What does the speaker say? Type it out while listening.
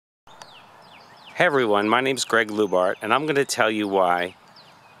Hey everyone, my name is Greg Lubart, and I'm going to tell you why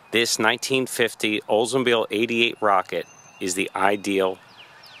this 1950 Oldsmobile 88 Rocket is the ideal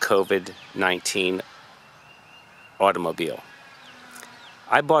COVID-19 automobile.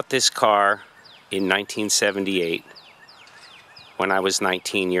 I bought this car in 1978 when I was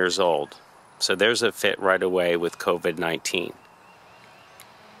 19 years old, so there's a fit right away with COVID-19.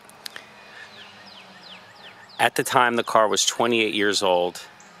 At the time, the car was 28 years old,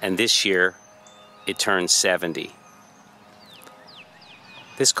 and this year it turned 70.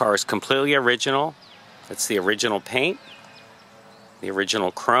 This car is completely original. It's the original paint, the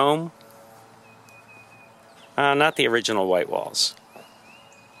original chrome, not the original white walls.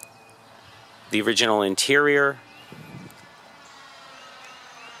 The original interior.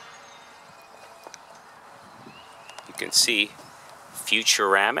 You can see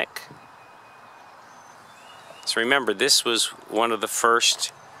Futuramic. So remember, this was one of the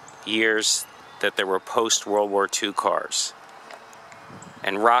first years that there were post-World War II cars.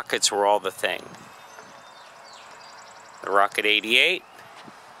 And rockets were all the thing. The Rocket 88.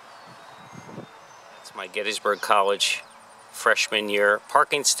 It's my Gettysburg College freshman year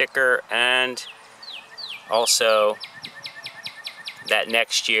parking sticker, and also that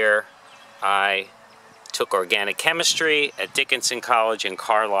next year I took organic chemistry at Dickinson College in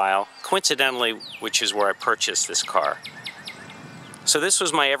Carlisle, coincidentally, which is where I purchased this car. So this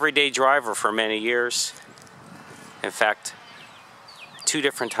was my everyday driver for many years. In fact, 2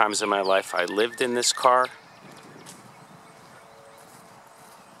 different times in my life I lived in this car.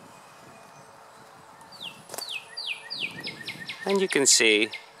 And you can see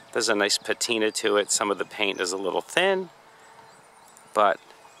there's a nice patina to it. Some of the paint is a little thin, but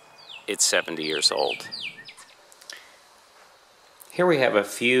it's 70 years old. Here we have a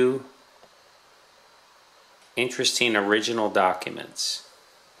few interesting original documents.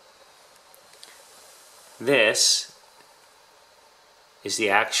 This is the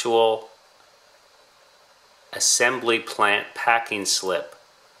actual assembly plant packing slip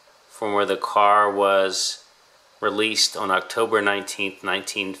from where the car was released on October 19th,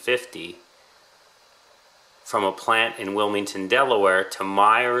 1950 from a plant in Wilmington, Delaware to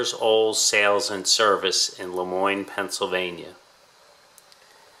Myers Olds Sales and Service in Lemoyne, Pennsylvania.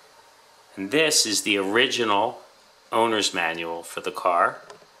 And this is the original owner's manual for the car.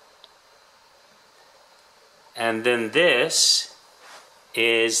 And then this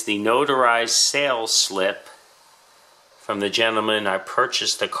is the notarized sales slip from the gentleman I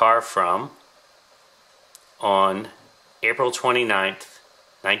purchased the car from on April 29th,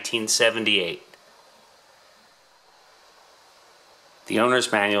 1978. The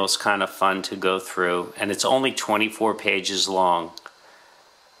owner's manual is kind of fun to go through, and it's only 24 pages long.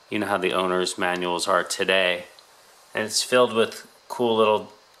 You know how the owner's manuals are today. And it's filled with cool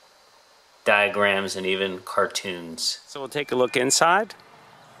little diagrams and even cartoons. So we'll take a look inside.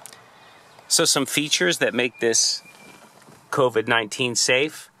 So some features that make this COVID-19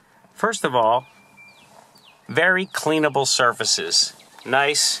 safe. First of all, very cleanable surfaces.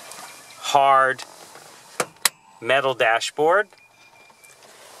 Nice, hard metal dashboard.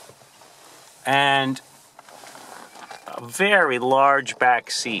 And a very large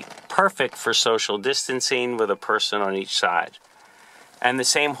back seat, perfect for social distancing with a person on each side. And the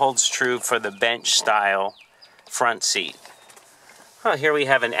same holds true for the bench style front seat. Well, here we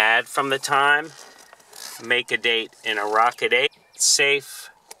have an ad from the time. Make a date in a Rocket 8. Safe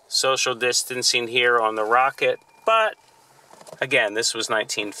social distancing here on the Rocket, but again, this was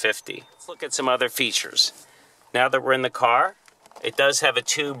 1950. Let's look at some other features. Now that we're in the car, it does have a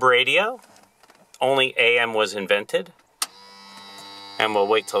tube radio. Only AM was invented. And we'll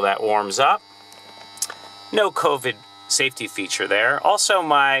wait till that warms up. No COVID safety feature there. Also,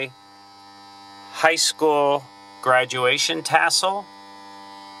 my high school graduation tassel,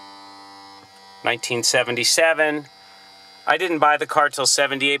 1977. I didn't buy the car till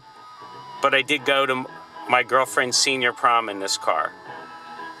 78, but I did go to my girlfriend's senior prom in this car.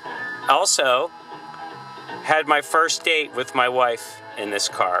 Also, had my first date with my wife in this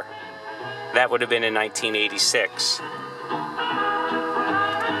car. That would have been in 1986.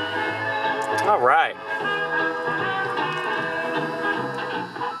 All right.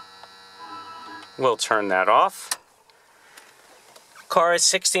 We'll turn that off. Car has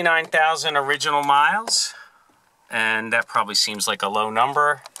 69,000 original miles, and that probably seems like a low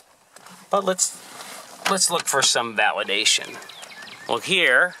number, but let's look for some validation. Well,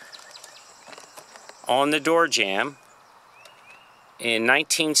 here on the door jamb in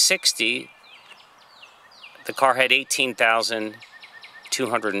 1960, the car had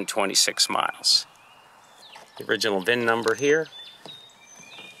 18,226 miles. The original VIN number here.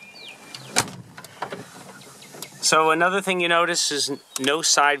 So another thing you notice is no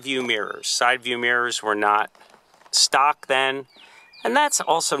side view mirrors. Side view mirrors were not stock then, and that's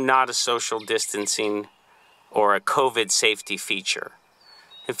also not a social distancing or a COVID safety feature.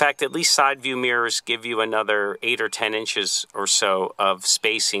 In fact, at least side view mirrors give you another 8 or 10 inches or so of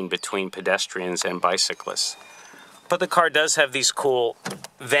spacing between pedestrians and bicyclists. But the car does have these cool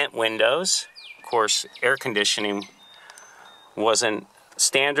vent windows. Of course, air conditioning wasn't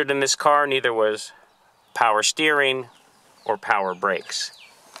standard in this car, neither was power steering or power brakes.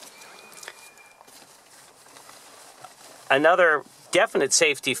 Another definite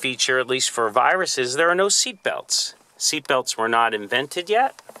safety feature, at least for viruses, there are no seatbelts. Seatbelts were not invented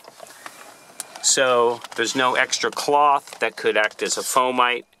yet, so there's no extra cloth that could act as a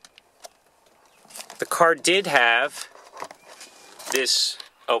fomite. The car did have this,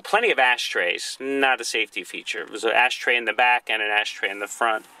 plenty of ashtrays, not a safety feature. It was an ashtray in the back and an ashtray in the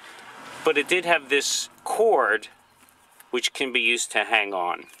front. But it did have this cord which can be used to hang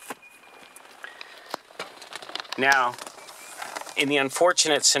on. Now, in the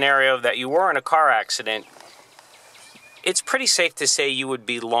unfortunate scenario that you were in a car accident, it's pretty safe to say you would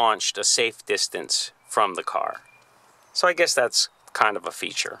be launched a safe distance from the car. So I guess that's kind of a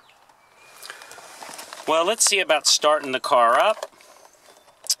feature. Well, let's see about starting the car up.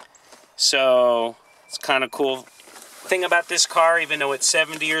 So, it's kind of cool thing about this car, even though it's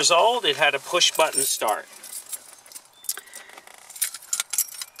 70 years old, it had a push button start.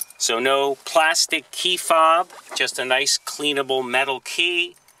 So no plastic key fob, just a nice cleanable metal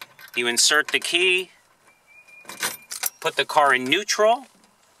key. You insert the key, put the car in neutral.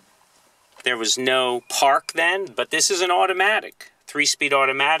 There was no park then, but this is an automatic, 3-speed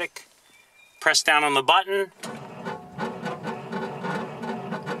automatic. Press down on the button.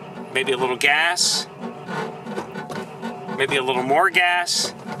 Maybe a little gas. Maybe a little more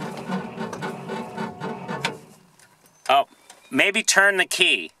gas. Oh, maybe turn the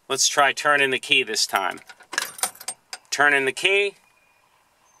key. Let's try turning the key this time. Turning the key.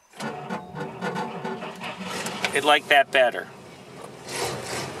 It liked that better.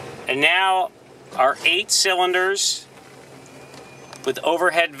 And now our 8 cylinders with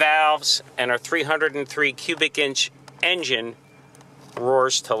overhead valves and our 303 cubic inch engine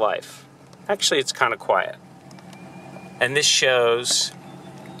roars to life. Actually, it's kind of quiet. And this shows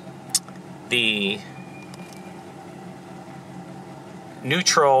the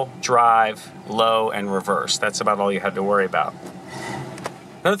neutral, drive, low, and reverse. That's about all you had to worry about.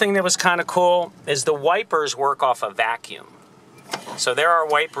 Another thing that was kind of cool is the wipers work off a vacuum. So there are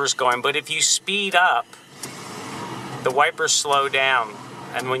wipers going, but if you speed up, the wipers slow down.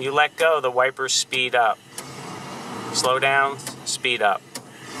 And when you let go, the wipers speed up. Slow down, speed up.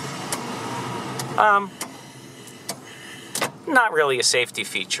 Not really a safety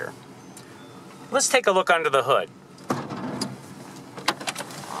feature. Let's take a look under the hood.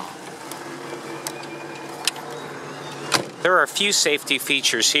 There are a few safety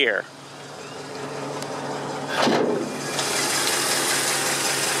features here.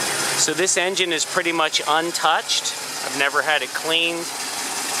 So this engine is pretty much untouched. I've never had it cleaned.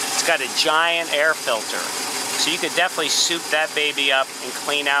 It's got a giant air filter. So you could definitely soup that baby up and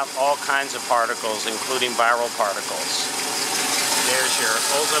clean out all kinds of particles, including viral particles. There's your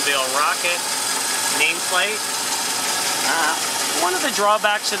Oldsmobile Rocket nameplate. One of the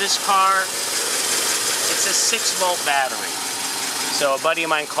drawbacks of this car, it's a 6-volt battery. So a buddy of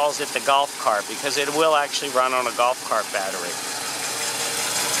mine calls it the golf cart because it will actually run on a golf cart battery.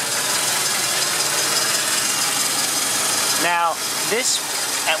 Now, this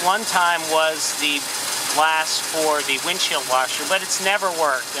at one time was the glass for the windshield washer, but it's never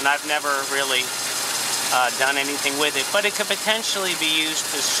worked, and I've never really done anything with it. But it could potentially be used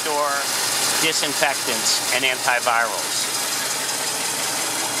to store disinfectants and antivirals.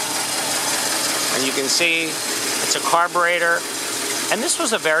 And you can see it's a carburetor, and this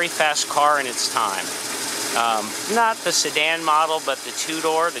was a very fast car in its time. Not the sedan model, but the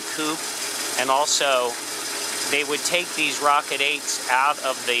two-door, the coupe, and also they would take these Rocket 8s out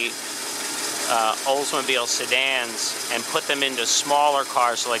of the Oldsmobile sedans and put them into smaller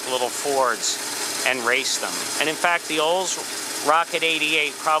cars like little Fords and race them. And in fact, the Olds Rocket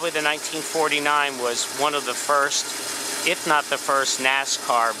 88, probably the 1949, was one of the first, if not the first,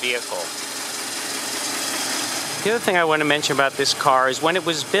 NASCAR vehicle. The other thing I want to mention about this car is when it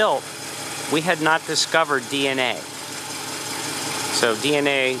was built, we had not discovered DNA. So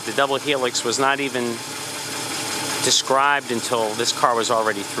DNA, the double helix, was not even described until this car was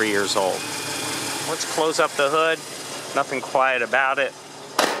already 3 years old. Let's close up the hood. Nothing quiet about it.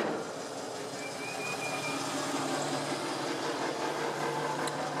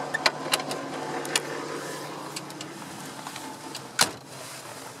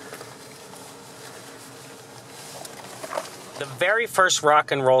 The very first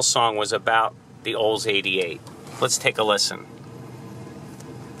rock and roll song was about the Olds 88. Let's take a listen.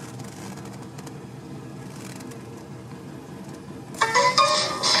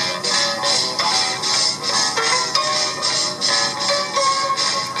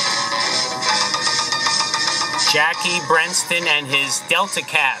 Jackie Brenston and his Delta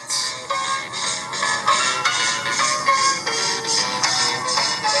Cats.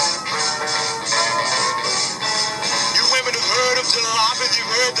 You women have heard of jalopies, you've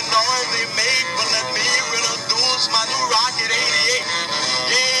heard the noise they make, but let me introduce my new Rocket 88.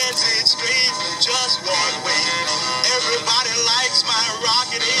 Yes, it's straight, just one way. Everybody likes my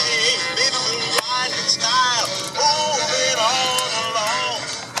Rocket 88. Baby, we'll ride in style, moving on along.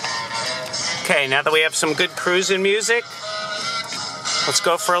 Okay, now that we have some good cruising music, let's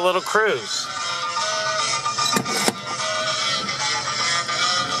go for a little cruise.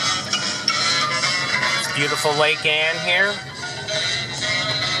 It's beautiful Lake Anne here.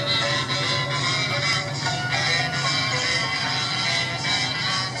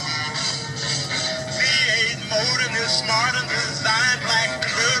 V8 motor is smart and designed, black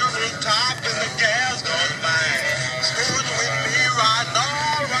convertible top and the gas goes fine. Smooth with me riding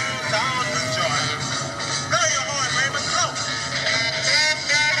all around town with joy. Blow your horn, Raymond, blow.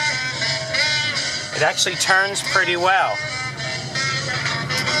 It actually turns pretty well.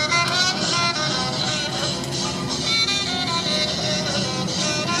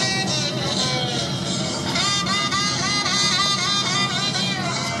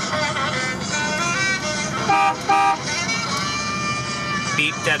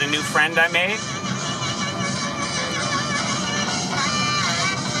 Beeped at a new friend I made.